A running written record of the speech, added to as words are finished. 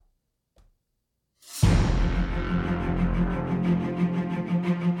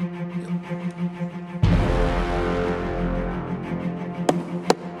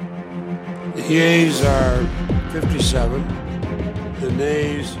yeas are 57. The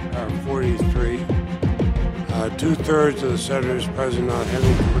nays are 43. Two-thirds of the senators present not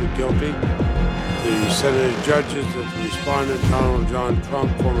having pleaded guilty. The Senate judges that the respondent, Donald John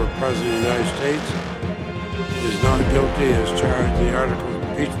Trump, former President of the United States, is not guilty as charged in the article of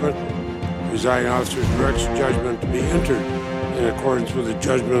impeachment. Presiding officer directs judgment to be entered in accordance with the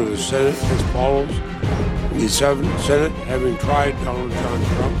judgment of the Senate as follows. The Senate, having tried Donald John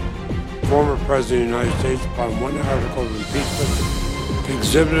Trump, former President of the United States, upon one article of impeachment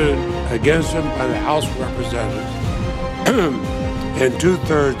exhibited against him by the House of Representatives, and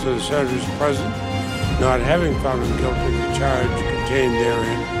two-thirds of the senators present not having found him guilty of the charge contained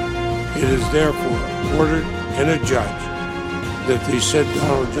therein, it is therefore ordered and adjudged that the said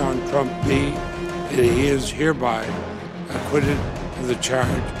Donald John Trump be, and he is hereby acquitted of the charge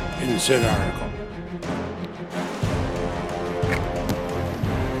in said article.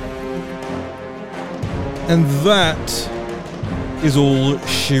 And that is all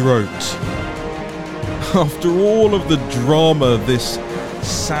she wrote. After all of the drama this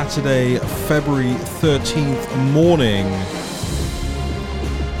Saturday, February 13th morning,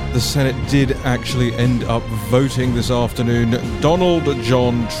 the Senate did actually end up voting this afternoon. Donald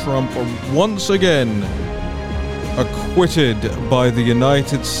John Trump once again acquitted by the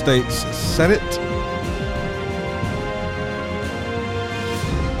United States Senate.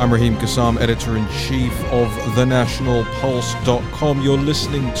 I'm Raheem Kassam, editor-in-chief of thenationalpulse.com. You're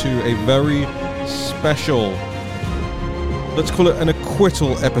listening to a very special, let's call it an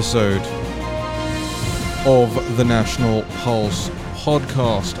acquittal episode of the National Pulse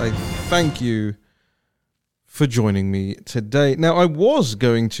podcast. I thank you for joining me today. Now, I was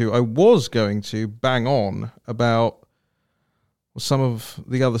going to bang on about some of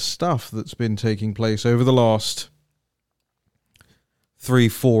the other stuff that's been taking place over the last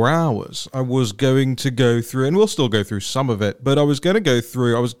 3-4 hours. I was going to go through, and we'll still go through some of it, but I was going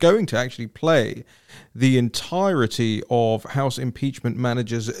to actually play the entirety of House Impeachment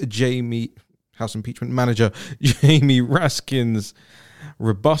Manager Jamie Raskin's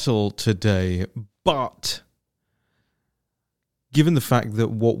rebuttal today. But given the fact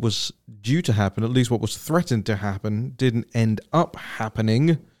that what was due to happen, at least what was threatened to happen, didn't end up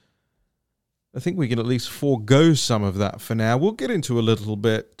happening, I think we can at least forego some of that for now. We'll get into a little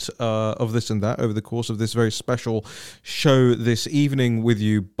bit of this and that over the course of this very special show this evening with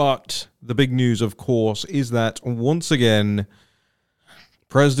you. But the big news, of course, is that once again,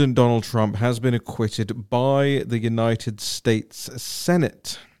 President Donald Trump has been acquitted by the United States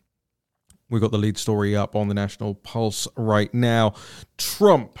Senate. We've got the lead story up on the National Pulse right now.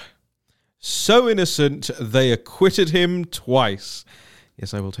 Trump, so innocent, they acquitted him twice.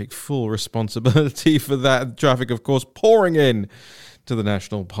 Yes, I will take full responsibility for that. Traffic, of course, pouring in to the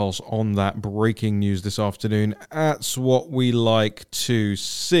National Pulse on that breaking news this afternoon. That's what we like to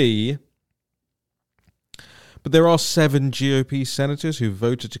see. But there are 7 GOP senators who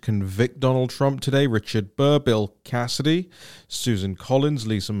voted to convict Donald Trump today. Richard Burr, Bill Cassidy, Susan Collins,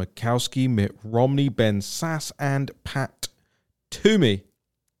 Lisa Murkowski, Mitt Romney, Ben Sasse, and Pat Toomey.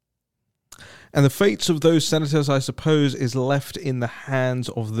 And the fates of those senators, I suppose, is left in the hands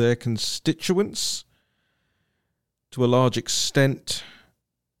of their constituents. To a large extent,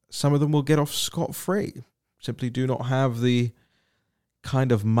 some of them will get off scot-free. Simply do not have the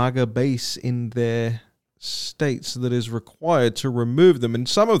kind of MAGA base in their states that is required to remove them. And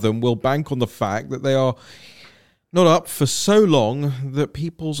some of them will bank on the fact that they are not up for so long that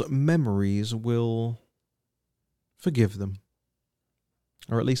people's memories will forgive them.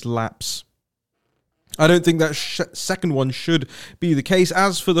 Or at least lapse. I don't think that second one should be the case.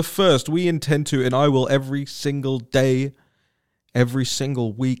 As for the first, we intend to, and I will every single day, every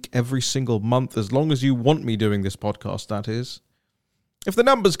single week, every single month, as long as you want me doing this podcast, that is. If the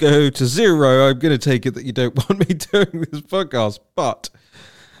numbers go to 0, I'm going to take it that you don't want me doing this podcast. But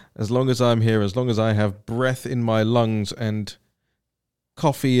as long as I'm here, as long as I have breath in my lungs and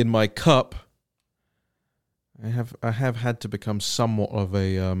coffee in my cup, I have had to become somewhat of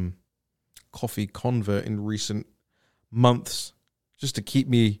a coffee convert in recent months, just to keep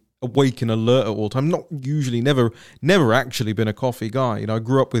me awake and alert at all time. Not usually, never actually been a coffee guy. You know, I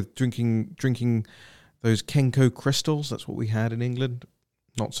grew up with drinking those Kenko crystals. That's what we had in England.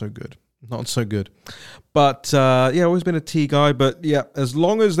 Not so good. But yeah, always been a tea guy. But yeah, as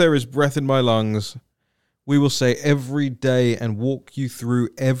long as there is breath in my lungs, we will say every day and walk you through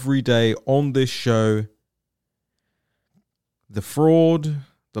every day on this show the fraud,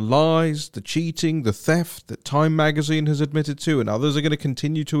 the lies, the cheating, the theft that Time magazine has admitted to and others are going to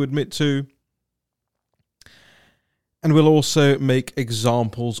continue to admit to. And we'll also make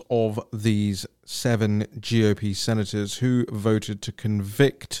examples of these 7 GOP senators who voted to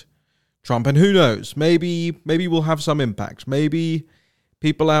convict Trump. And who knows, maybe we'll have some impact. Maybe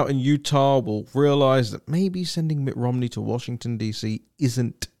people out in Utah will realize that maybe sending Mitt Romney to Washington, D.C.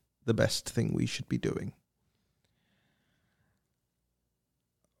 isn't the best thing we should be doing.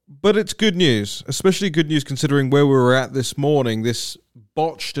 But it's good news, especially good news considering where we were at this morning, this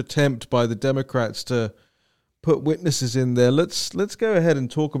botched attempt by the Democrats to put witnesses in there. Let's go ahead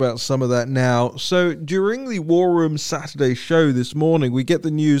and talk about some of that now. So during the War Room Saturday show this morning, we get the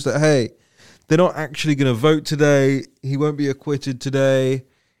news that, hey, they're not actually going to vote today. He won't be acquitted today.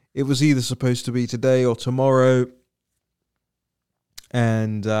 It was either supposed to be today or tomorrow.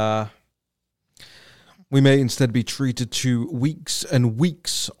 And we may instead be treated to weeks and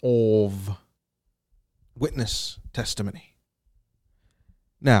weeks of witness testimony.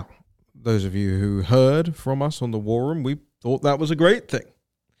 Now, those of you who heard from us on the War Room, we thought that was a great thing.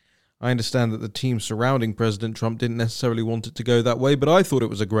 I understand that the team surrounding President Trump didn't necessarily want it to go that way, but I thought it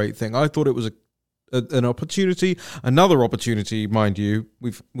was a great thing. I thought it was an opportunity, another opportunity, mind you.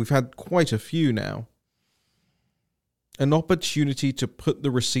 We've had quite a few now. An opportunity to put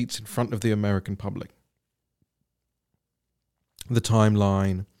the receipts in front of the American public. The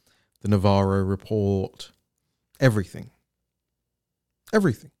timeline, the Navarro report, everything.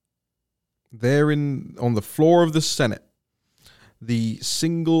 Everything. There on the floor of the Senate, the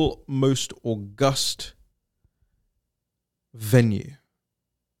single most august venue.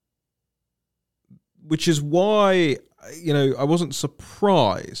 Which is why, I wasn't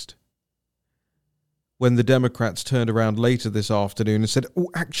surprised when the Democrats turned around later this afternoon and said, oh,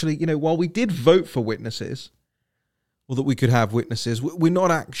 actually, while we did vote for witnesses, or that we could have witnesses, we're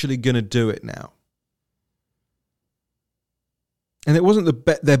not actually going to do it now. And it wasn't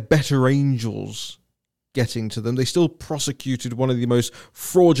their better angels getting to them. They still prosecuted one of the most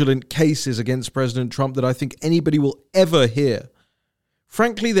fraudulent cases against President Trump that I think anybody will ever hear.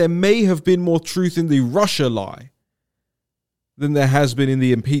 Frankly, there may have been more truth in the Russia lie than there has been in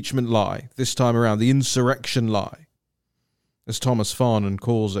the impeachment lie this time around, the insurrection lie, as Thomas Farnan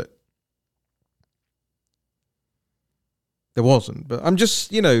calls it. There wasn't, but I'm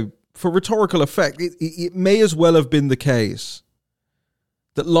just, for rhetorical effect, it may as well have been the case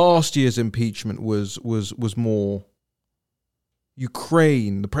that last year's impeachment was more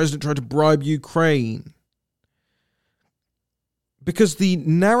Ukraine. The president tried to bribe Ukraine. Because the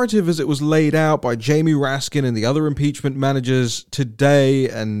narrative as it was laid out by Jamie Raskin and the other impeachment managers today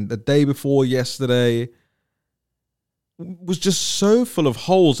and the day before yesterday was just so full of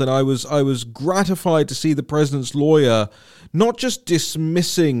holes, and I was gratified to see the president's lawyer not just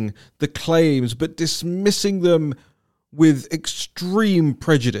dismissing the claims, but dismissing them with extreme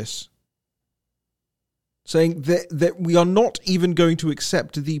prejudice, saying that we are not even going to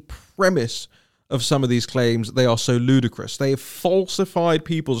accept the premise of some of these claims. They are so ludicrous. They have falsified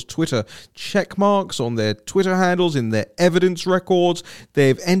people's Twitter check marks on their Twitter handles, in their evidence records.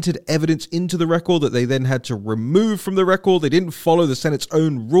 They've entered evidence into the record that they then had to remove from the record. They didn't follow the Senate's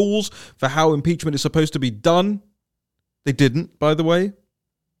own rules for how impeachment is supposed to be done. They didn't, by the way.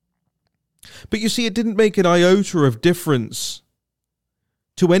 But you see, it didn't make an iota of difference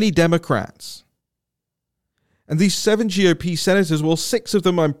to any Democrats. And these 7 GOP senators, well, 6 of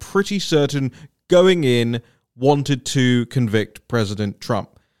them, I'm pretty certain, going in, wanted to convict President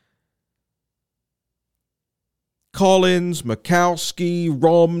Trump. Collins, Murkowski,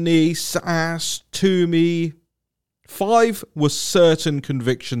 Romney, Sass, Toomey. 5 were certain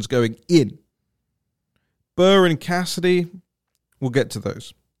convictions going in. Burr and Cassidy, we'll get to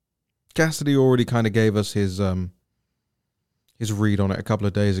those. Cassidy already kind of gave us his read on it a couple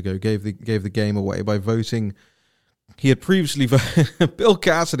of days ago. Gave the game away by voting. He had previously voted Bill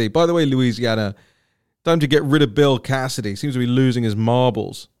Cassidy. By the way, Louisiana, time to get rid of Bill Cassidy. Seems to be losing his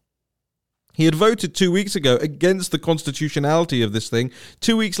marbles. He had voted 2 weeks ago against the constitutionality of this thing.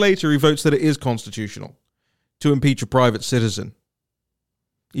 2 weeks later, he votes that it is constitutional to impeach a private citizen,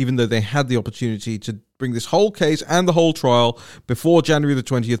 even though they had the opportunity to bring this whole case and the whole trial before January the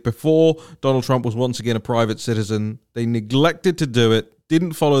 20th, before Donald Trump was once again a private citizen. They neglected to do it,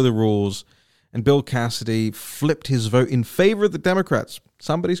 didn't follow the rules, and Bill Cassidy flipped his vote in favor of the Democrats.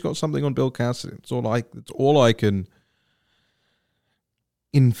 Somebody's got something on Bill Cassidy. That's all I can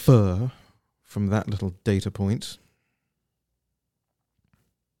infer from that little data point.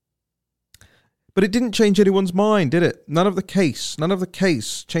 But it didn't change anyone's mind, did it? None of the case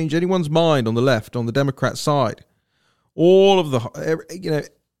changed anyone's mind on the left, on the Democrat side. All of the,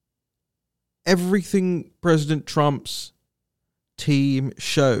 everything President Trump's team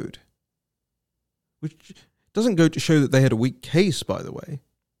showed, which Doesn't go to show that they had a weak case, by the way.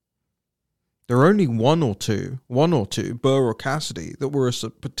 There are only one or two, Burr or Cassidy, that were a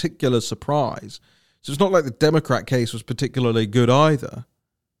particular surprise. So it's not like the Democrat case was particularly good either.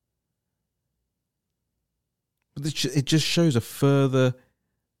 But it just shows a further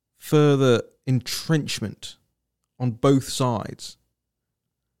entrenchment on both sides.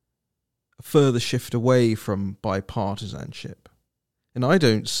 A further shift away from bipartisanship. And I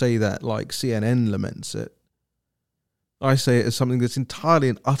don't say that like CNN laments it. I say it as something that's entirely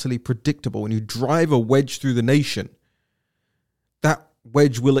and utterly predictable. When you drive a wedge through the nation, that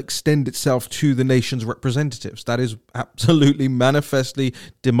wedge will extend itself to the nation's representatives. That is absolutely, manifestly,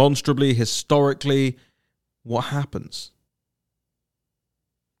 demonstrably, historically what happens.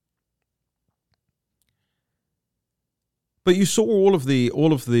 But you saw all of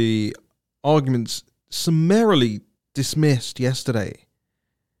the arguments summarily dismissed yesterday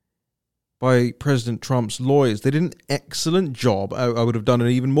by President Trump's lawyers. They did an excellent job. I would have done an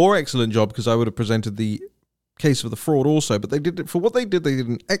even more excellent job because I would have presented the case of the fraud also. But they did it for what they did. They did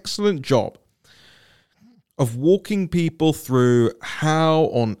an excellent job of walking people through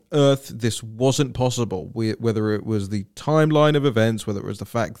how on earth this wasn't possible, whether it was the timeline of events, whether it was the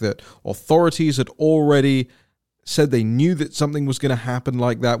fact that authorities had already said they knew that something was going to happen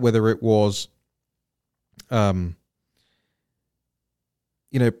like that, whether it was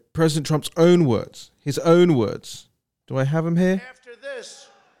President Trump's own words, his own words. Do I have him here? After this,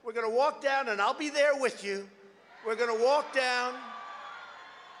 we're going to walk down, and I'll be there with you. We're going to walk down.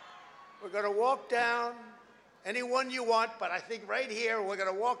 We're going to walk down anyone you want, but I think right here, we're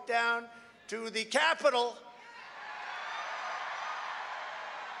going to walk down to the Capitol,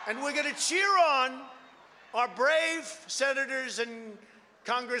 and we're going to cheer on our brave senators and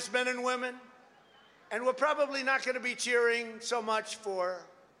congressmen and women. And we're probably not going to be cheering so much for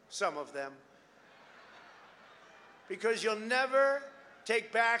some of them, because you'll never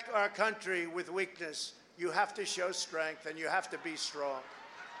take back our country with weakness. You have to show strength, and you have to be strong.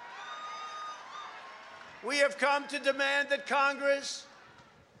 We have come to demand that Congress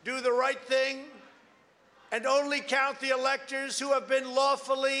do the right thing and only count the electors who have been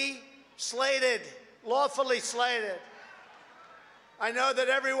lawfully slated. I know that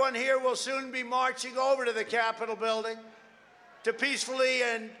everyone here will soon be marching over to the Capitol building to peacefully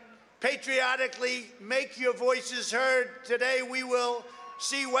and patriotically make your voices heard. Today we will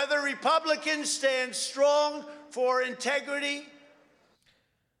see whether Republicans stand strong for integrity.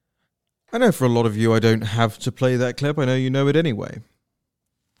 I know for a lot of you I don't have to play that clip. I know you know it anyway.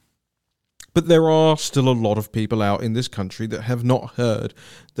 But there are still a lot of people out in this country that have not heard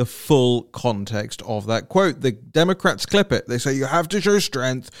the full context of that quote. The Democrats clip it. They say you have to show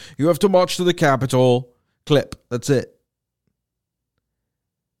strength. You have to march to the Capitol. Clip. That's it.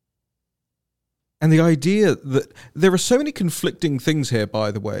 And the idea that there are so many conflicting things here,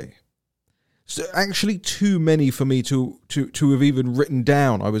 by the way. So actually too many for me to have even written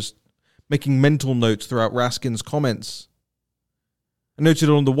down. I was making mental notes throughout Raskin's comments. I noted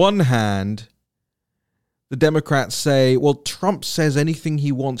on the one hand, the Democrats say, well, Trump says anything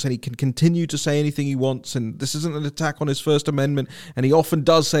he wants and he can continue to say anything he wants, and this isn't an attack on his First Amendment, and he often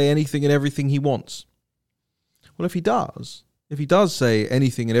does say anything and everything he wants. Well, if he does say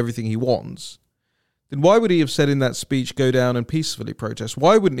anything and everything he wants, then why would he have said in that speech, go down and peacefully protest?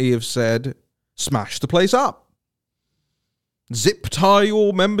 Why wouldn't he have said, smash the place up? Zip tie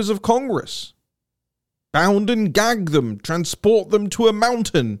your members of Congress? Bound and gag them, transport them to a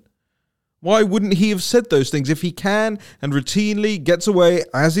mountain. Why wouldn't he have said those things if he can and routinely gets away,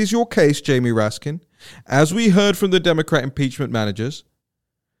 as is your case, Jamie Raskin, as we heard from the Democrat impeachment managers,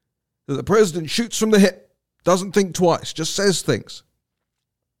 that the president shoots from the hip, doesn't think twice, just says things.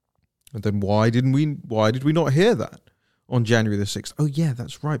 And then why did we not hear that on January the 6th? Oh yeah,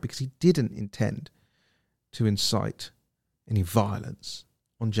 that's right, because he didn't intend to incite any violence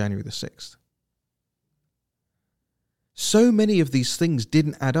on January the 6th. So many of these things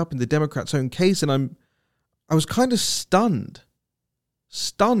didn't add up in the Democrats' own case, and I was kind of stunned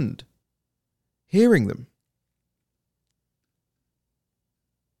hearing them.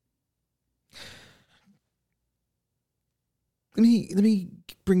 Let me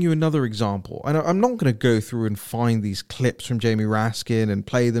bring you another example. And I'm not going to go through and find these clips from Jamie Raskin and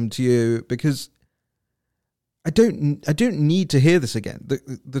play them to you, because I don't need to hear this again.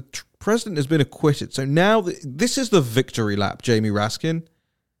 The president has been acquitted. So now this is the victory lap, Jamie Raskin.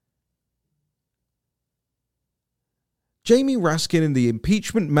 Jamie Raskin in the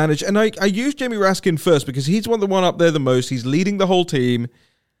impeachment manager. And I use Jamie Raskin first because he's the one up there the most. He's leading the whole team.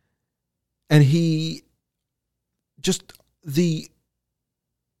 And he just, the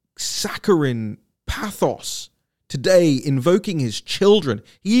saccharine pathos today, invoking his children.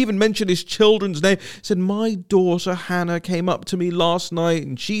 He even mentioned his children's name. He said, my daughter Hannah came up to me last night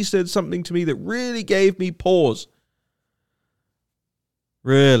and she said something to me that really gave me pause.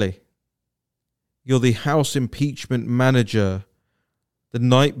 Really? You're the House impeachment manager the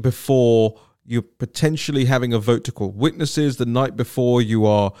night before you're potentially having a vote to call witnesses, the night before you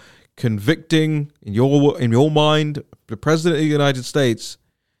are convicting, in your mind, the President of the United States,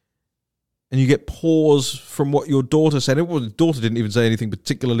 and you get pause from what your daughter said. Well, the daughter didn't even say anything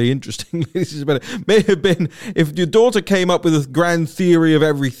particularly interesting. May have been, if your daughter came up with a grand theory of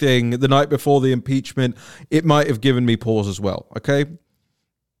everything the night before the impeachment, it might have given me pause as well, okay?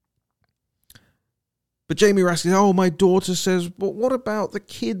 But Jamie Raskin, oh, my daughter says, but what about the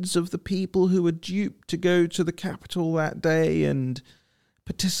kids of the people who were duped to go to the Capitol that day and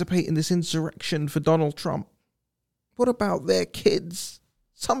participate in this insurrection for Donald Trump? What about their kids?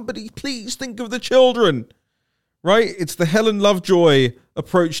 Somebody please think of the children, right? It's the Helen Lovejoy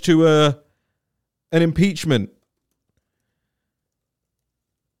approach to an impeachment.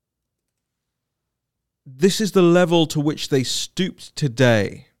 This is the level to which they stooped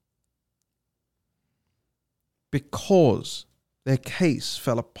today because their case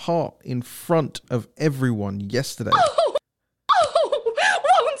fell apart in front of everyone yesterday. Won't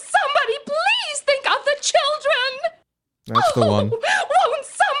somebody please think of the children? That's the one. Won't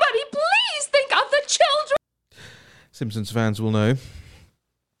somebody please think of the children? Simpsons fans will know.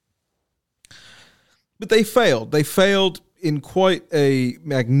 But they failed. They failed in quite a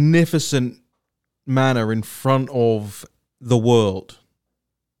magnificent manner in front of the world.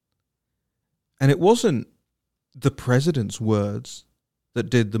 And it wasn't the president's words that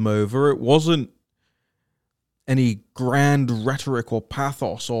did them over. It wasn't any grand rhetoric or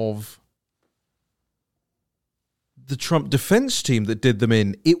pathos of the Trump defense team that did them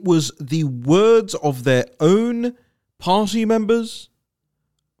in. It was the words of their own party members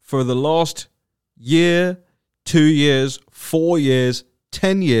for the last year, 2 years, 4 years,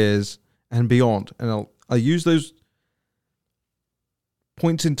 10 years, and beyond. And I'll use those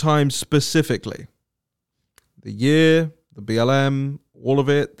points in time specifically. The year, the BLM, all of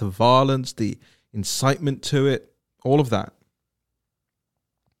it, the violence, the incitement to it, all of that.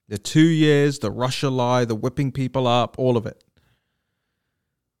 The 2 years, the Russia lie, the whipping people up, all of it.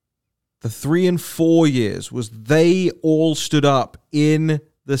 The 3 and 4 years was they all stood up in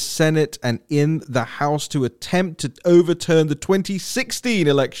the Senate and in the House to attempt to overturn the 2016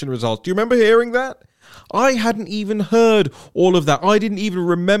 election results. Do you remember hearing that? I hadn't even heard all of that. I didn't even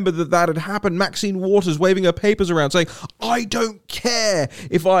remember that had happened. Maxine Waters waving her papers around saying, I don't care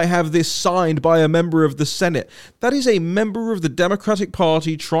if I have this signed by a member of the Senate. That is a member of the Democratic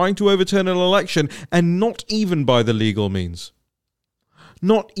Party trying to overturn an election, and not even by the legal means.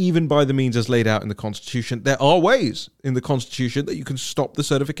 Not even by the means as laid out in the Constitution. There are ways in the Constitution that you can stop the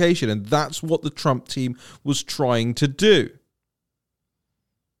certification, and that's what the Trump team was trying to do.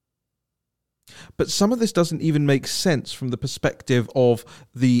 But some of this doesn't even make sense from the perspective of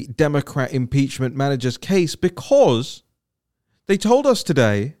the Democrat impeachment manager's case, because they told us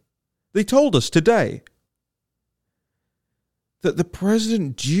today that the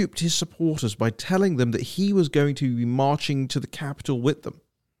president duped his supporters by telling them that he was going to be marching to the Capitol with them,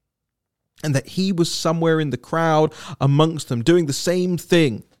 and that he was somewhere in the crowd amongst them doing the same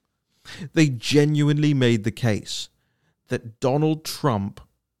thing. They genuinely made the case that Donald Trump,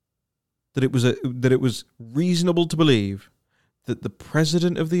 that it was reasonable to believe that the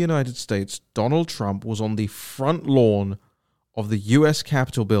President of the United States, Donald Trump, was on the front lawn of the U.S.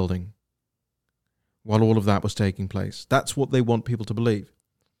 Capitol building while all of that was taking place. That's what they want people to believe.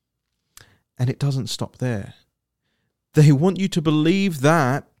 And it doesn't stop there. They want you to believe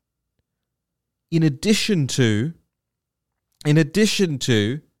that in addition to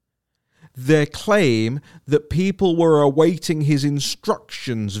their claim that people were awaiting his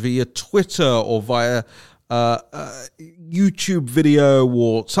instructions via Twitter or via YouTube video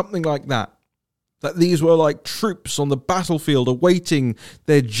or something like that. That these were like troops on the battlefield awaiting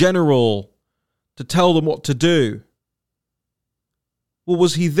their general to tell them what to do. Well,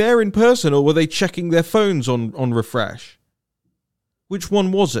 was he there in person, or were they checking their phones on refresh? Which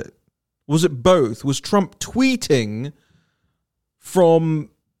one was it? Was it both? Was Trump tweeting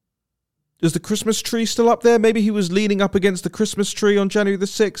from... Is the Christmas tree still up there? Maybe he was leaning up against the Christmas tree on January the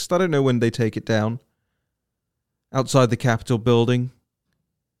 6th. I don't know when they take it down. Outside the Capitol building.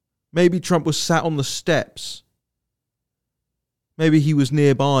 Maybe Trump was sat on the steps. Maybe he was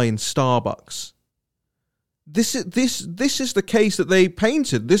nearby in Starbucks. This is the case that they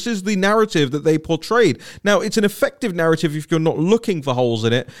painted. This is the narrative that they portrayed. Now, it's an effective narrative if you're not looking for holes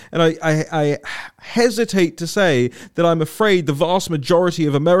in it. And I hesitate to say that I'm afraid the vast majority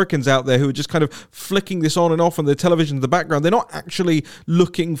of Americans out there who are just kind of flicking this on and off on their television in the background, they're not actually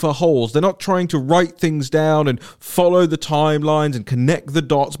looking for holes. They're not trying to write things down and follow the timelines and connect the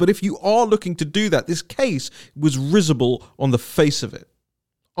dots. But if you are looking to do that, this case was risible on the face of it.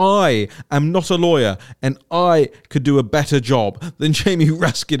 I am not a lawyer, and I could do a better job than Jamie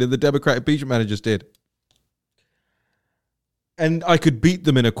Raskin and the Democrat impeachment managers did. And I could beat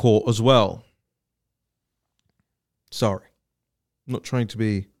them in a court as well. Sorry. I'm not trying to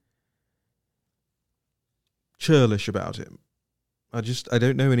be churlish about it. I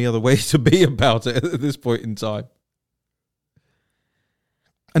don't know any other way to be about it at this point in time.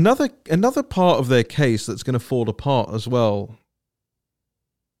 Another part of their case that's going to fall apart as well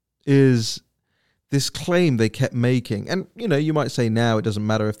is this claim they kept making. And, you might say now it doesn't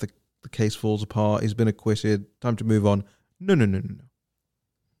matter if the case falls apart, he's been acquitted, time to move on. No.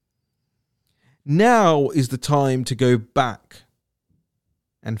 Now is the time to go back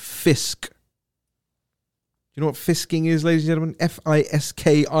and fisk. Do you know what fisking is, ladies and gentlemen?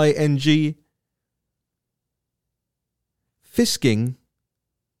 Fisking. Fisking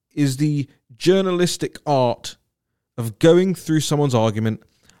is the journalistic art of going through someone's argument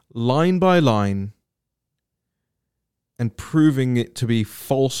line by line and proving it to be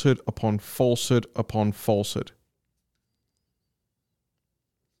falsehood upon falsehood upon falsehood.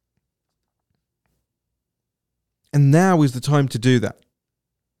 And now is the time to do that.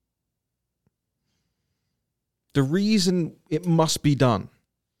 The reason it must be done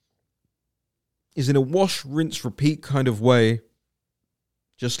is in a wash, rinse, repeat kind of way,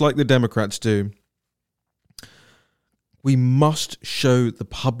 just like the Democrats do. We must show the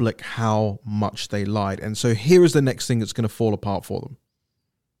public how much they lied. And so here is the next thing that's going to fall apart for them.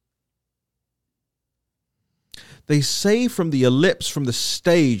 They say from the ellipse, from the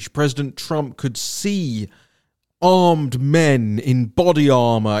stage, President Trump could see armed men in body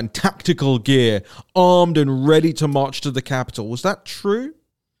armor and tactical gear, armed and ready to march to the Capitol. Was that true?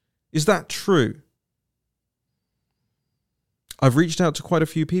 Is that true? I've reached out to quite a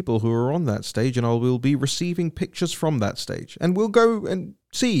few people who are on that stage, and I will be receiving pictures from that stage. And we'll go and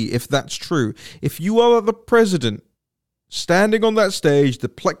see if that's true. If you are the president standing on that stage, the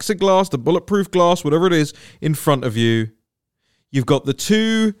plexiglass, the bulletproof glass, whatever it is, in front of you, you've got the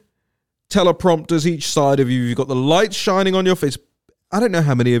two teleprompters each side of you, you've got the lights shining on your face. I don't know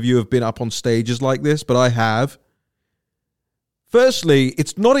how many of you have been up on stages like this, but I have. Firstly,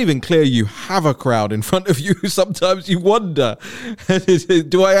 it's not even clear you have a crowd in front of you. Sometimes you wonder, am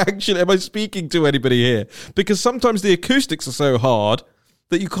I speaking to anybody here? Because sometimes the acoustics are so hard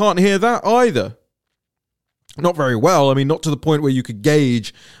that you can't hear that either. Not very well. I mean, not to the point where you could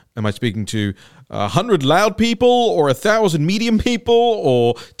gauge, am I speaking to 100 loud people or 1,000 medium people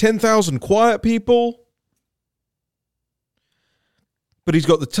or 10,000 quiet people? But he's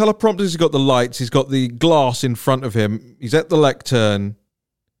got the teleprompters, he's got the lights, he's got the glass in front of him. He's at the lectern.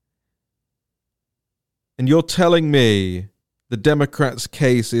 And you're telling me the Democrats'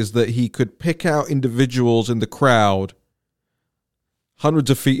 case is that he could pick out individuals in the crowd, hundreds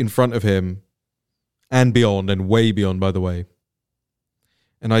of feet in front of him, and beyond, and way beyond, by the way,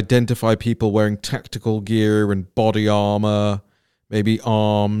 and identify people wearing tactical gear and body armor, maybe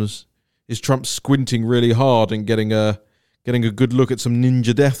arms. Is Trump squinting really hard and getting a good look at some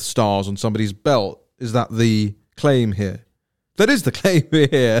ninja Death Stars on somebody's belt? Is that the claim here? That is the claim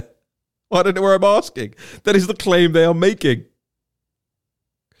here. Well, I don't know where I'm asking. That is the claim they are making.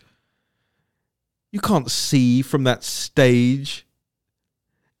 You can't see from that stage.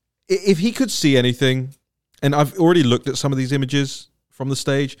 If he could see anything, and I've already looked at some of these images from the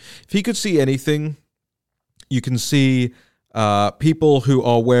stage, if he could see anything, you can see people who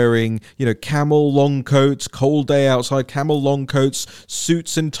are wearing, camel long coats, cold day outside, camel long coats,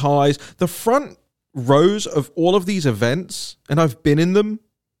 suits and ties. The front rows of all of these events, and I've been in them,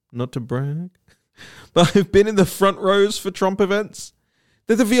 not to brag, but I've been in the front rows for Trump events.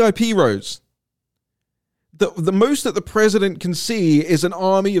 They're the VIP rows. The most that the president can see is an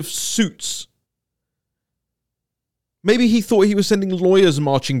army of suits. Maybe he thought he was sending lawyers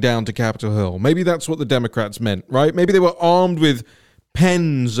marching down to Capitol Hill. Maybe that's what the Democrats meant, right? Maybe they were armed with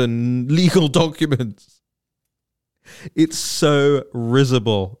pens and legal documents. It's so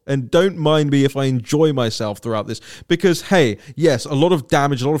risible. And don't mind me if I enjoy myself throughout this. Because, hey, yes, a lot of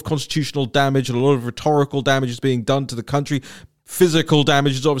damage, a lot of constitutional damage, and a lot of rhetorical damage is being done to the country. Physical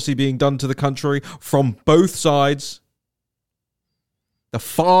damage is obviously being done to the country from both sides. The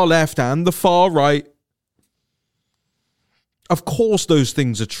far left and the far right. Of course those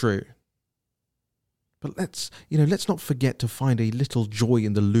things are true. But let's not forget to find a little joy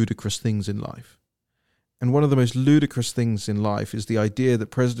in the ludicrous things in life. And one of the most ludicrous things in life is the idea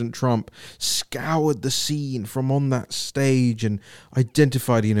that President Trump scoured the scene from on that stage and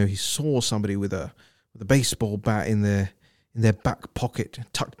identified, he saw somebody with a baseball bat in their back pocket,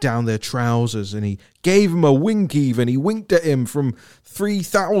 tucked down their trousers, and he gave him a wink even. He winked at him from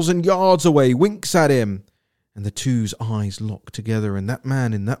 3,000 yards away, winks at him. And the two's eyes locked together, and that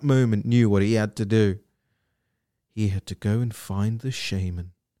man in that moment knew what he had to do. He had to go and find the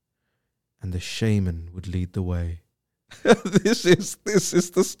shaman. And the shaman would lead the way. This is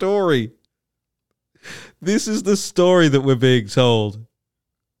the story. This is the story that we're being told.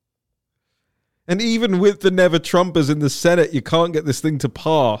 And even with the Never Trumpers in the Senate, you can't get this thing to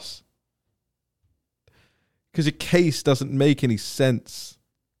pass. Because your case doesn't make any sense.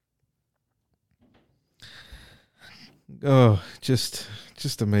 Oh, just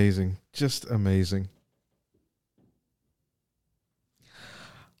amazing. Just amazing.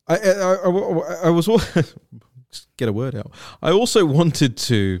 I was just get a word out. I also wanted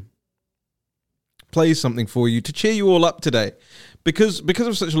to play something for you to cheer you all up today, because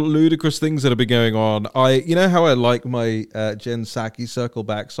of such ludicrous things that have been going on. You know how I like my Jen Psaki Circle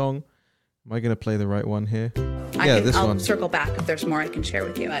Back song. Am I going to play the right one here? I'll circle back if there's more I can share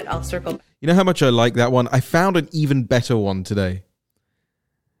with you. I'll circle. You know how much I like that one? I found an even better one today.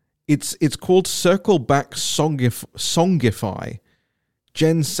 It's called Circle Back Songify.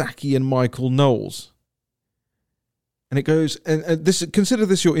 Jen Psaki and Michael Knowles. And it goes, and this, consider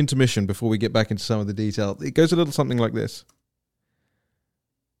this your intermission before we get back into some of the detail. It goes a little something like this.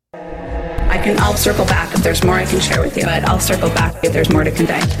 I'll circle back if there's more I can share with you, but I'll circle back if there's more to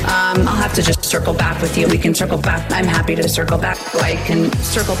convey. I'll have to just circle back with you. We can circle back. I'm happy to circle back. I can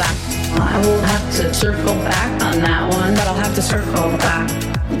circle back. I will have to circle back on that one, but I'll have to circle back.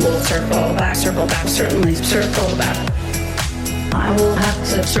 We'll circle back, certainly circle back. I will have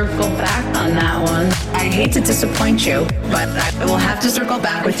to circle back on that one. I hate to disappoint you, but I will have to circle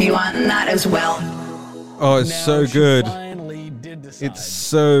back with you on that as well. Oh, it's so good. It's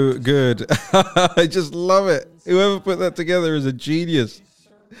so good. I just love it. Whoever put that together is a genius.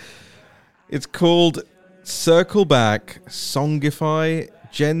 It's called Circle Back, Songify,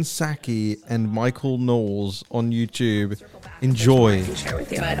 Jen Psaki, and Michael Knowles on YouTube. Enjoy.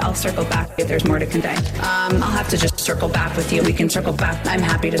 But I'll circle back if there's more to convey. I'll have to just circle back with you. We can circle back. I'm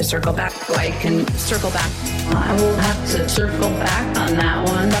happy to circle back. I can circle back. I will have to circle back on that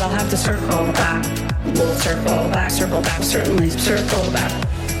one, but I'll have to circle back. We'll circle back, certainly circle back.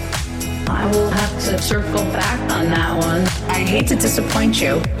 I will have to circle back on that one. I hate to disappoint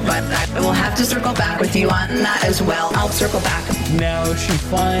you, but I will have to circle back with you on that as well. I'll circle back. Now she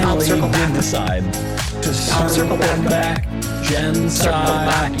finally did decide to circle back. Jen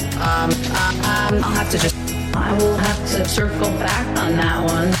Psaki. I'll have to just... I will have to circle back on that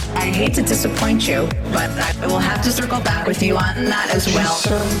one. I hate to disappoint you, but I will have to circle back with you on that as well.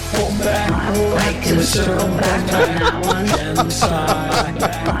 Circle back. I will have to circle back on that one. Jen Psaki.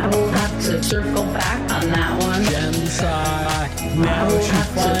 I will have to circle back on that one. Jen Psaki. I Now will she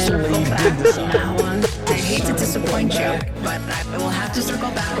have to circle finally back did on decide. that one. I hate to disappoint you, but I will have to circle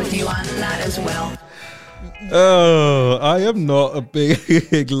back with you on that as well. Oh, I am not a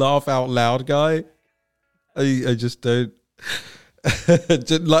big laugh out loud guy. I just don't.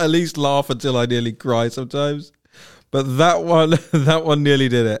 Just, at least laugh until I nearly cry sometimes. But that one nearly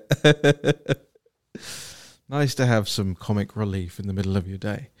did it. Nice to have some comic relief in the middle of your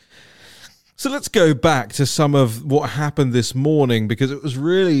day. So let's go back to some of what happened this morning, because it was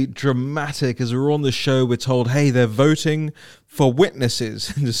really dramatic. As we were on the show, we're told, hey, they're voting for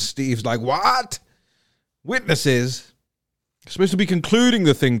witnesses. And Steve's like, what? Witnesses? You're supposed to be concluding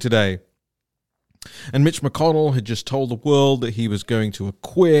the thing today. And Mitch McConnell had just told the world that he was going to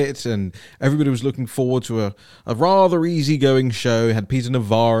acquit, and everybody was looking forward to a rather easygoing show. He had Peter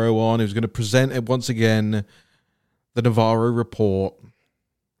Navarro on. He was going to present it once again, the Navarro Report,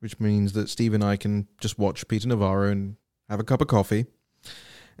 which means that Steve and I can just watch Peter Navarro and have a cup of coffee.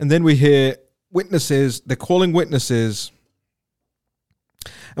 And then we hear witnesses. They're calling witnesses.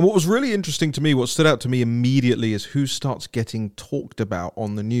 And what was really interesting to me, what stood out to me immediately, is who starts getting talked about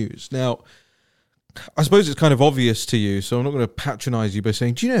on the news. Now, I suppose it's kind of obvious to you, so I'm not going to patronize you by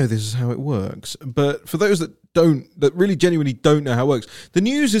saying, do you know this is how it works? But for those that really genuinely don't know how it works, the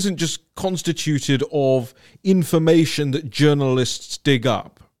news isn't just constituted of information that journalists dig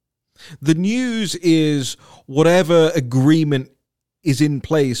up. The news is whatever agreement is in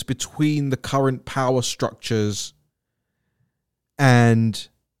place between the current power structures and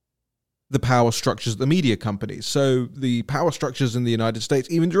the power structures of the media companies. So the power structures in the United States,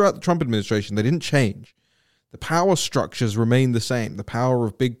 even throughout the Trump administration, they didn't change. The power structures remain the same. The power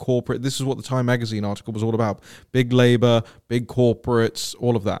of big corporate. This is what the Time magazine article was all about. Big labor, big corporates,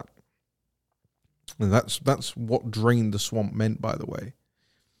 all of that. And that's what Drain the Swamp meant, by the way,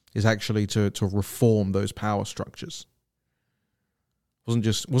 is actually to reform those power structures.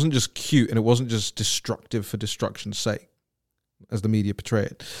 It wasn't just cute, and it wasn't just destructive for destruction's sake, as the media portray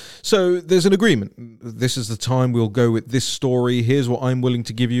it. So there's an agreement. This is the time we'll go with this story. Here's what I'm willing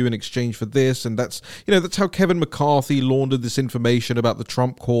to give you in exchange for this. And that's how Kevin McCarthy laundered this information about the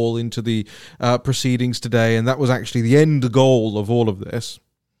Trump call into the proceedings today. And that was actually the end goal of all of this.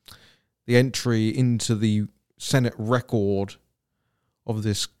 The entry into the Senate record of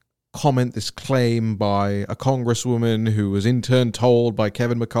this comment, this claim by a congresswoman who was in turn told by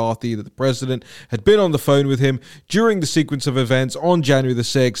Kevin McCarthy that the president had been on the phone with him during the sequence of events on January the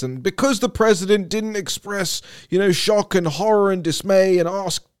 6th. And because the president didn't express, shock and horror and dismay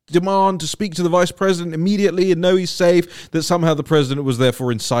and demand to speak to the vice president immediately and know he's safe, that somehow the president was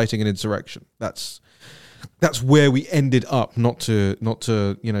therefore inciting an insurrection. That's where we ended up, not to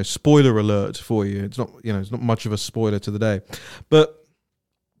spoiler alert for you. It's not much of a spoiler to the day. But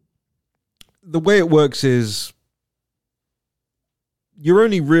the way it works is you're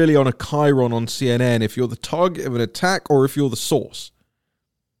only really on a chyron on CNN if you're the target of an attack or if you're the source.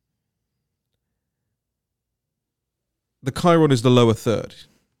 The chyron is the lower third,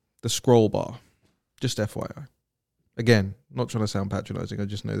 the scroll bar. Just FYI. Again, not trying to sound patronizing. I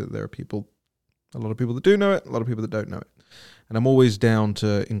just know that there are a lot of people that do know it, a lot of people that don't know it. And I'm always down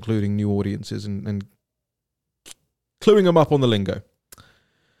to including new audiences and cluing them up on the lingo.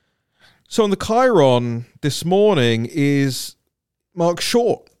 So on the chyron this morning is Mark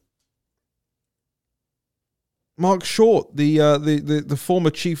Short. Mark Short, the former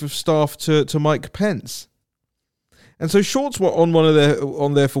chief of staff to Mike Pence. And so Short's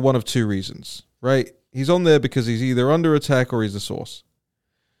on there for one of two reasons, right? He's on there because he's either under attack or he's the source.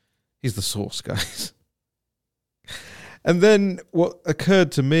 He's the source, guys. And then what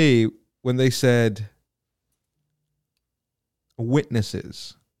occurred to me when they said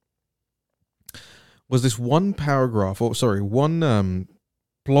witnesses was this one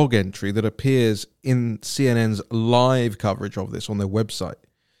blog entry that appears in CNN's live coverage of this on their website.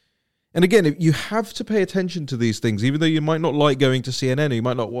 And again, you have to pay attention to these things, even though you might not like going to CNN or you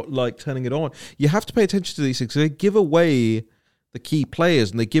might not like turning it on. You have to pay attention to these things. They give away the key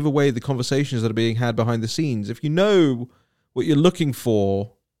players and they give away the conversations that are being had behind the scenes. If you know what you're looking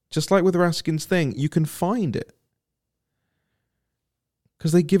for, just like with Raskin's thing, you can find it.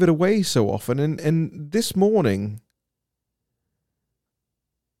 Because they give it away so often. And this morning,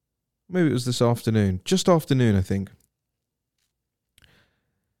 maybe it was this afternoon, just afternoon, I think,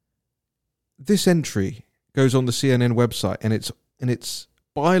 this entry goes on the CNN website, and it's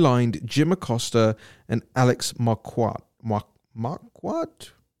bylined Jim Acosta and Alex Marquardt.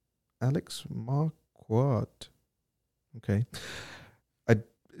 Marquardt? Alex Marquardt. Okay.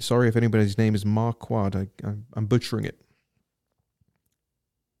 Sorry if anybody's name is Marquardt. I'm butchering it.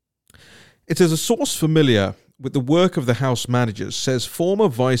 It says, a source familiar with the work of the House managers says former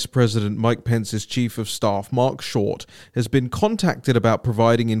Vice President Mike Pence's Chief of Staff, Mark Short, has been contacted about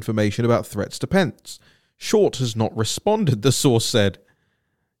providing information about threats to Pence. Short has not responded, the source said.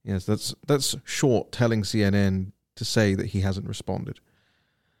 Yes, that's Short telling CNN to say that he hasn't responded.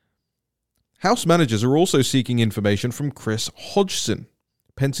 House managers are also seeking information from Chris Hodgson,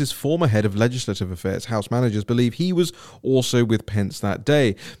 Pence's former head of legislative affairs. House managers believe he was also with Pence that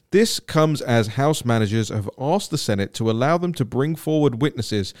day. This comes as House managers have asked the Senate to allow them to bring forward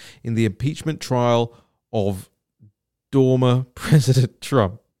witnesses in the impeachment trial of former President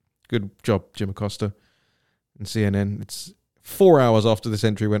Trump. Good job, Jim Acosta and CNN. It's 4 hours after this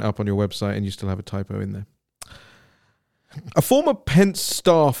entry went up on your website and you still have a typo in there. A former Pence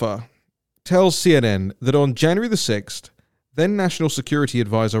staffer tells CNN that on January the 6th, then National Security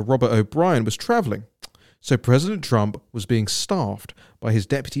Advisor Robert O'Brien was traveling, so President Trump was being staffed by his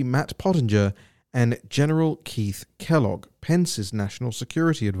deputy Matt Pottinger and General Keith Kellogg, Pence's National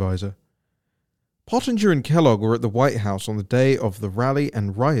Security Advisor. Pottinger and Kellogg were at the White House on the day of the rally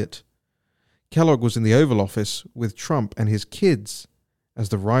and riot. Kellogg was in the Oval Office with Trump and his kids as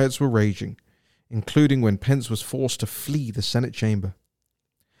the riots were raging, including when Pence was forced to flee the Senate chamber.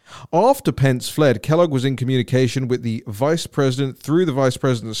 After Pence fled, Kellogg was in communication with the vice president through the vice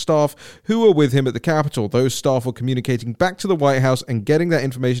president's staff who were with him at the Capitol. Those staff were communicating back to the White House and getting that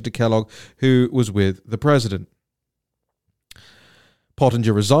information to Kellogg, who was with the president.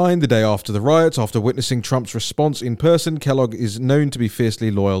 Pottinger resigned the day after the riots after witnessing Trump's response in person. Kellogg is known to be fiercely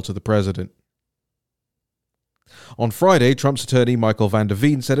loyal to the president. On Friday, Trump's attorney Michael Van der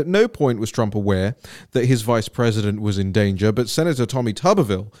Veen said at no point was Trump aware that his vice president was in danger, but Senator Tommy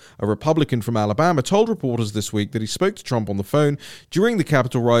Tuberville, a Republican from Alabama, told reporters this week that he spoke to Trump on the phone during the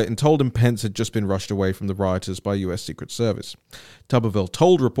Capitol riot and told him Pence had just been rushed away from the rioters by U.S. Secret Service. Tuberville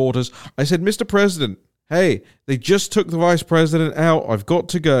told reporters, "I said, Mr. President, hey, they just took the vice president out. I've got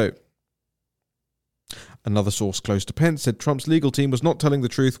to go." Another source close to Pence said Trump's legal team was not telling the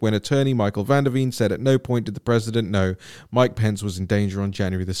truth when attorney Michael Van der Veen said at no point did the president know Mike Pence was in danger on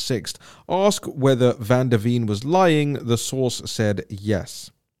January the 6th. Asked whether Van der Veen was lying, the source said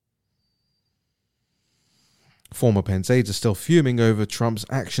yes. Former Pence aides are still fuming over Trump's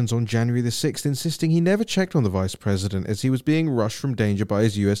actions on January the 6th, insisting he never checked on the vice president as he was being rushed from danger by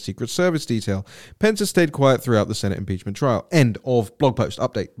his U.S. Secret Service detail. Pence has stayed quiet throughout the Senate impeachment trial. End of blog post.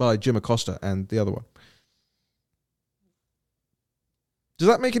 Update by Jim Acosta and the other one. Does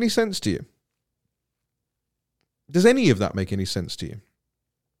that make any sense to you? Does any of that make any sense to you?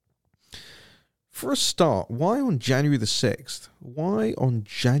 For a start, why on January the 6th? Why on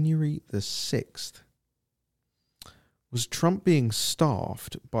January the 6th was Trump being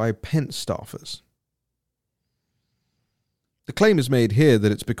staffed by Pence staffers? The claim is made here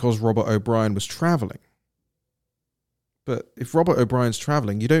that it's because Robert O'Brien was traveling. But if Robert O'Brien's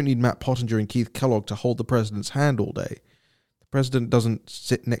traveling, you don't need Matt Pottinger and Keith Kellogg to hold the president's hand all day. The president doesn't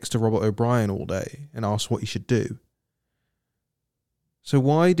sit next to Robert O'Brien all day and ask what he should do. So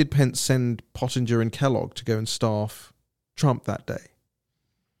why did Pence send Pottinger and Kellogg to go and staff Trump that day?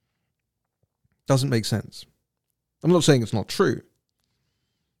 Doesn't make sense. I'm not saying it's not true.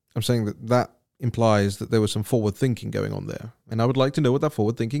 I'm saying that that implies that there was some forward thinking going on there. And I would like to know what that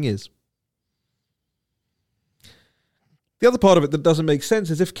forward thinking is. The other part of it that doesn't make sense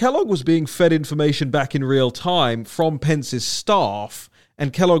is if Kellogg was being fed information back in real time from Pence's staff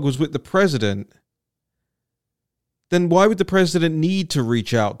and Kellogg was with the president, then why would the president need to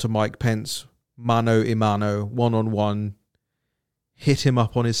reach out to Mike Pence mano a mano, one-on-one, hit him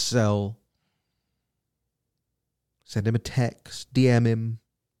up on his cell, send him a text, DM him?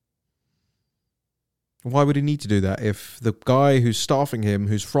 Why would he need to do that if the guy who's staffing him,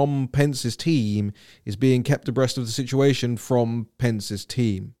 who's from Pence's team, is being kept abreast of the situation from Pence's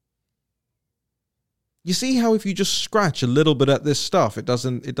team? You see how if you just scratch a little bit at this stuff, it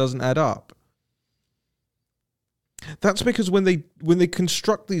doesn't add up. That's because when they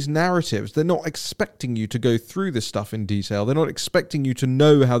construct these narratives, they're not expecting you to go through this stuff in detail. They're not expecting you to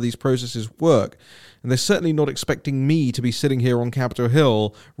know how these processes work. And they're certainly not expecting me to be sitting here on Capitol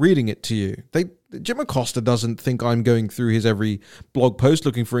Hill reading it to you. Jim Acosta doesn't think I'm going through his every blog post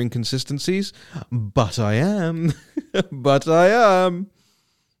looking for inconsistencies, but I am. But I am.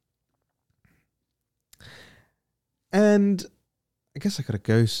 And I guess I gotta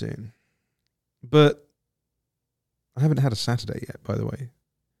go soon. But I haven't had a Saturday yet, by the way.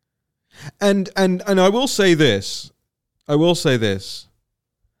 And I will say this.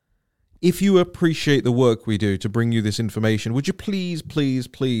 If you appreciate the work we do to bring you this information, would you please, please,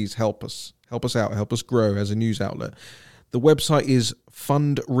 please help us? Help us out. Help us grow as a news outlet. The website is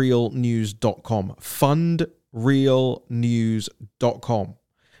fundrealnews.com. Fundrealnews.com.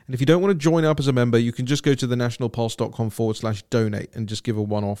 And if you don't want to join up as a member, you can just go to thenationalpulse.com/donate and just give a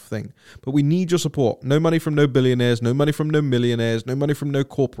one-off thing. But we need your support. No money from no billionaires, no money from no millionaires, no money from no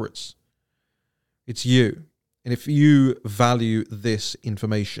corporates. It's you. And if you value this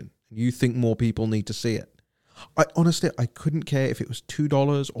information, you think more people need to see it, I couldn't care if it was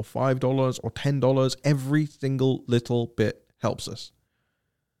 $2 or $5 or $10. Every single little bit helps us.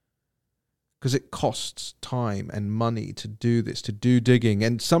 Because it costs time and money to do this, to do digging.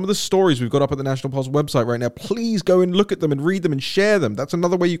 And some of the stories we've got up at the National Pulse website right now, please go and look at them and read them and share them. That's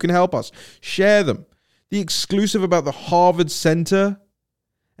another way you can help us. Share them. The exclusive about the Harvard Center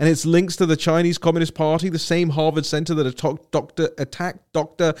and its links to the Chinese Communist Party, the same Harvard Center that attacked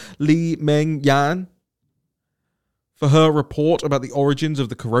Dr. Li Meng Yan for her report about the origins of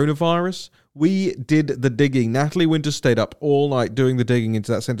the coronavirus. We did the digging. Natalie Winter stayed up all night doing the digging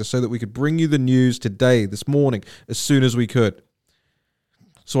into that center so that we could bring you the news today, this morning, as soon as we could.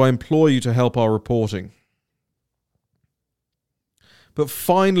 So I implore you to help our reporting. But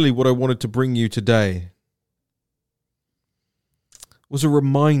finally, what I wanted to bring you today was a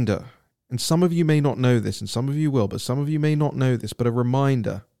reminder, and some of you may not know this, and some of you will, but some of you may not know this, but a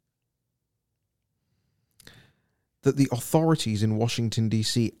reminder that the authorities in Washington,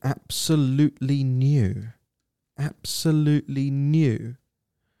 D.C. absolutely knew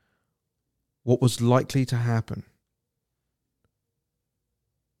what was likely to happen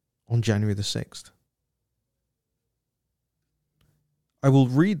on January the 6th. I will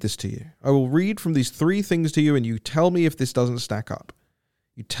read this to you. I will read from these three things to you, and you tell me if this doesn't stack up.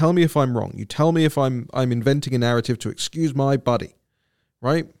 You tell me if I'm wrong. You tell me if I'm inventing a narrative to excuse my buddy.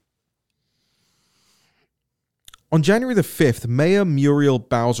 Right? On January the 5th, Mayor Muriel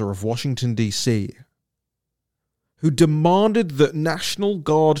Bowser of Washington, D.C., who demanded that National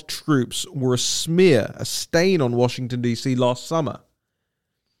Guard troops were a smear, a stain on Washington, D.C. last summer,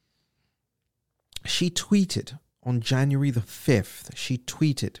 she tweeted on January the 5th, she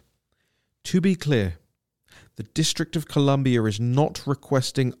tweeted, "To be clear, the District of Columbia is not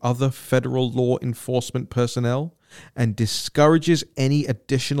requesting other federal law enforcement personnel and discourages any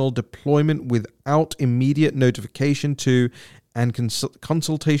additional deployment without immediate notification to and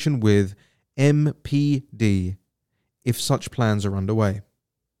consultation with MPD if such plans are underway."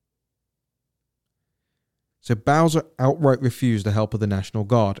 So Bowser outright refused the help of the National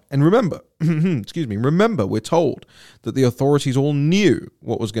Guard. And remember, remember, we're told that the authorities all knew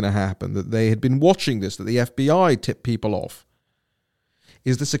what was going to happen, that they had been watching this, that the FBI tipped people off.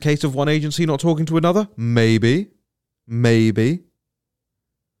 Is this a case of one agency not talking to another? Maybe. Maybe.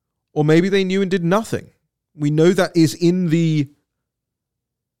 Or maybe they knew and did nothing. We know that is in the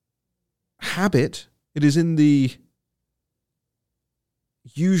habit. It is in the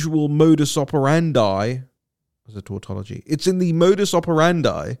usual modus operandi. As a tautology. It's in the modus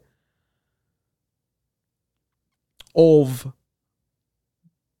operandi of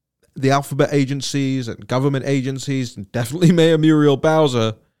the alphabet agencies and government agencies, and definitely Mayor Muriel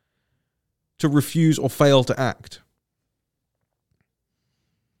Bowser, to refuse or fail to act.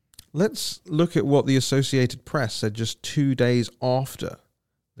 Let's look at what the Associated Press said just 2 days after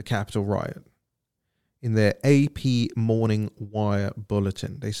the Capitol riot in their AP Morning Wire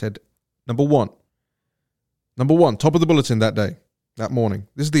bulletin. They said, Number one, top of the bulletin that morning.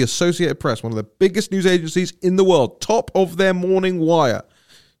 This is the Associated Press, one of the biggest news agencies in the world, top of their morning wire.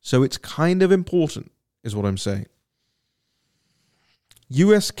 So it's kind of important, is what I'm saying.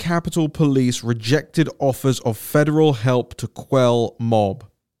 U.S. Capitol Police rejected offers of federal help to quell mob.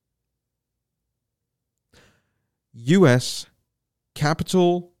 U.S.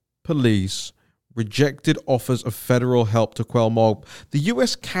 Capitol Police rejected offers of federal help to quell mob. The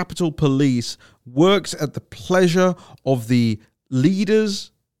U.S. Capitol Police works at the pleasure of the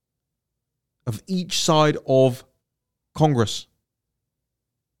leaders of each side of Congress.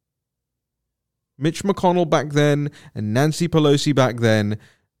 Mitch McConnell back then and Nancy Pelosi back then,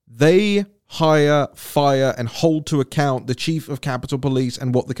 they hire, fire, and hold to account the chief of Capitol Police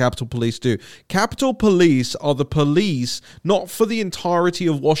and what the Capitol Police do. Capitol Police are the police, not for the entirety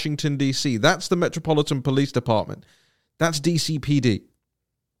of Washington, D.C. That's the Metropolitan Police Department. That's DCPD.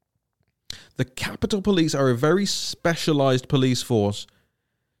 The Capitol Police are a very specialized police force,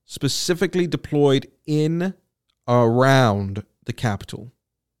 specifically deployed in, around the Capitol.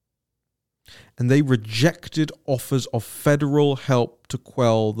 And they rejected offers of federal help to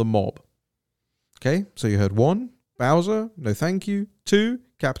quell the mob. Okay, so you heard 1, Bowser, no thank you. 2,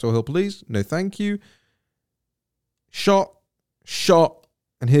 Capitol Hill Police, no thank you. Shot,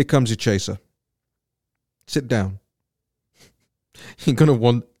 and here comes your chaser. Sit down. You're going to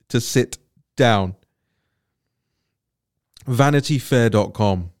want to sit down.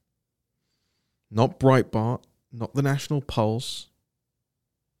 VanityFair.com. Not Breitbart, not the National Pulse,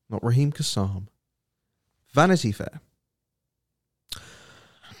 not Raheem Kassam. Vanity Fair.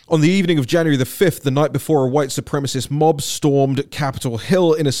 On the evening of January the 5th, the night before a white supremacist mob stormed Capitol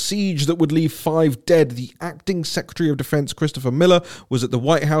Hill in a siege that would leave 5 dead, the acting Secretary of Defense, Christopher Miller, was at the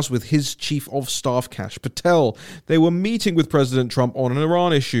White House with his Chief of Staff, Kash Patel. They were meeting with President Trump on an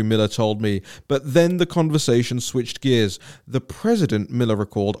Iran issue, Miller told me, but then the conversation switched gears. The president, Miller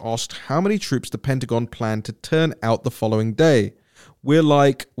recalled, asked how many troops the Pentagon planned to turn out the following day.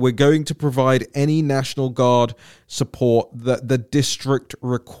 We're going to provide any National Guard support that the district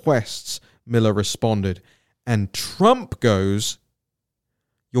requests, Miller responded. And Trump goes,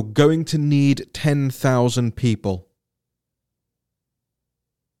 you're going to need 10,000 people.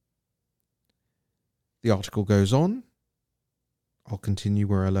 The article goes on. I'll continue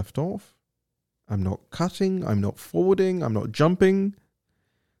where I left off. I'm not cutting, I'm not forwarding, I'm not jumping.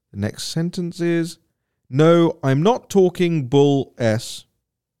 The next sentence is, no, I'm not talking bull S.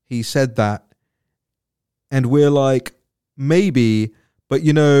 He said that. And we're like, maybe, but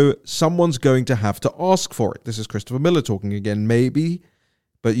someone's going to have to ask for it. This is Christopher Miller talking again. Maybe,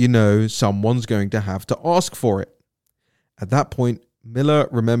 but someone's going to have to ask for it. At that point, Miller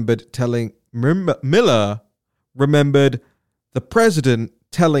remembered the president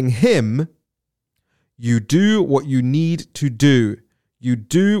telling him, you do what you need to do. You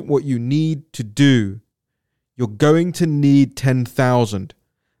do what you need to do. You're going to need 10,000.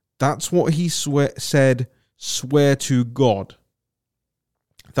 That's what he said, swear to God.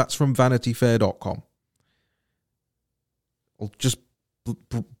 That's from VanityFair.com. I'll just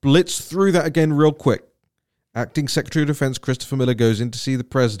blitz through that again real quick. Acting Secretary of Defense Christopher Miller goes in to see the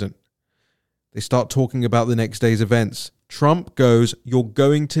president. They start talking about the next day's events. Trump goes, you're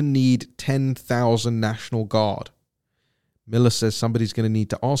going to need 10,000 National Guard. Miller says somebody's going to need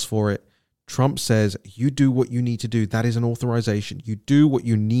to ask for it. Trump says, you do what you need to do. That is an authorization. You do what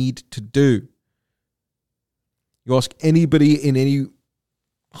you need to do. You ask anybody in any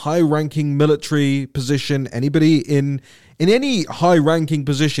high-ranking military position, anybody in any high-ranking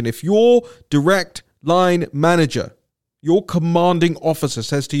position, if your direct line manager, your commanding officer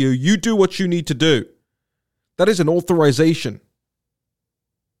says to you, you do what you need to do, that is an authorization.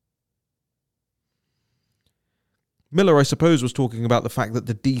 Miller, I suppose, was talking about the fact that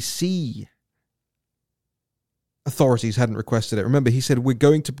the DC authorities hadn't requested it. Remember, he said, we're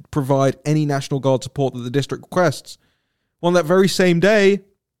going to provide any National Guard support that the district requests. Well, on that very same day,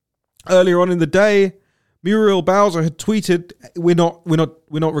 earlier on in the day, Muriel Bowser had tweeted, we're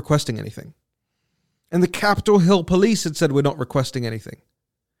not requesting anything. And the Capitol Hill police had said, we're not requesting anything.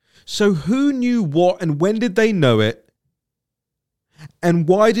 So who knew what and when did they know it? And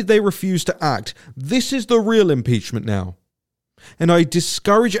why did they refuse to act? This is the real impeachment now. And I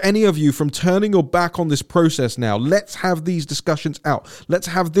discourage any of you from turning your back on this process now. Let's have these discussions out. Let's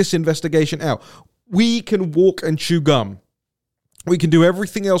have this investigation out. We can walk and chew gum. We can do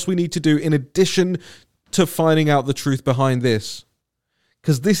everything else we need to do in addition to finding out the truth behind this.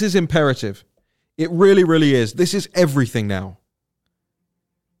 Because this is imperative. It really, really is. This is everything now.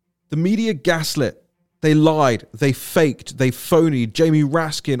 The media gaslit. They lied. They faked. They phonied. Jamie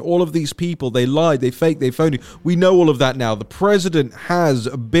Raskin, all of these people, they lied. They faked. They phonied. We know all of that now. The president has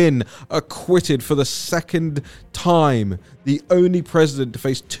been acquitted for the second time. The only president to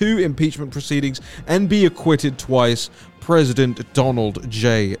face 2 impeachment proceedings and be acquitted twice. President Donald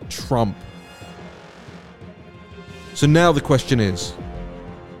J. Trump. So now the question is,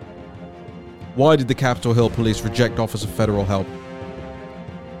 why did the Capitol Hill police reject offers of federal help?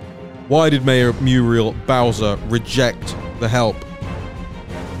 Why did Mayor Muriel Bowser reject the help?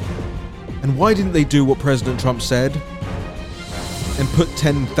 And why didn't they do what President Trump said and put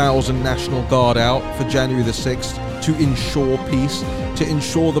 10,000 National Guard out for January the 6th to ensure peace, to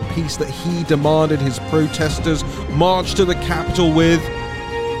ensure the peace that he demanded his protesters march to the Capitol with?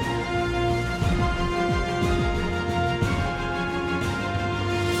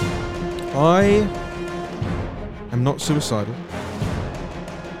 I am not suicidal.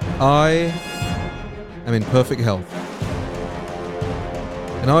 I am in perfect health.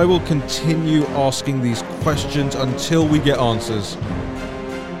 And I will continue asking these questions until we get answers.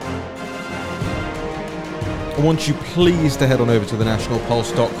 I want you please to head on over to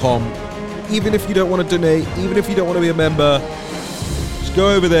thenationalpulse.com. Even if you don't want to donate, even if you don't want to be a member, just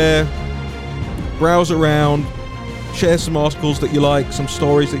go over there, browse around, share some articles that you like, some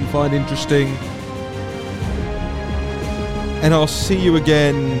stories that you find interesting. And I'll see you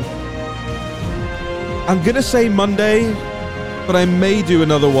again. I'm going to say Monday, but I may do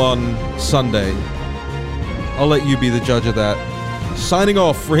another one Sunday. I'll let you be the judge of that. Signing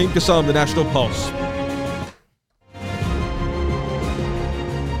off, Raheem Kassam, The National Pulse.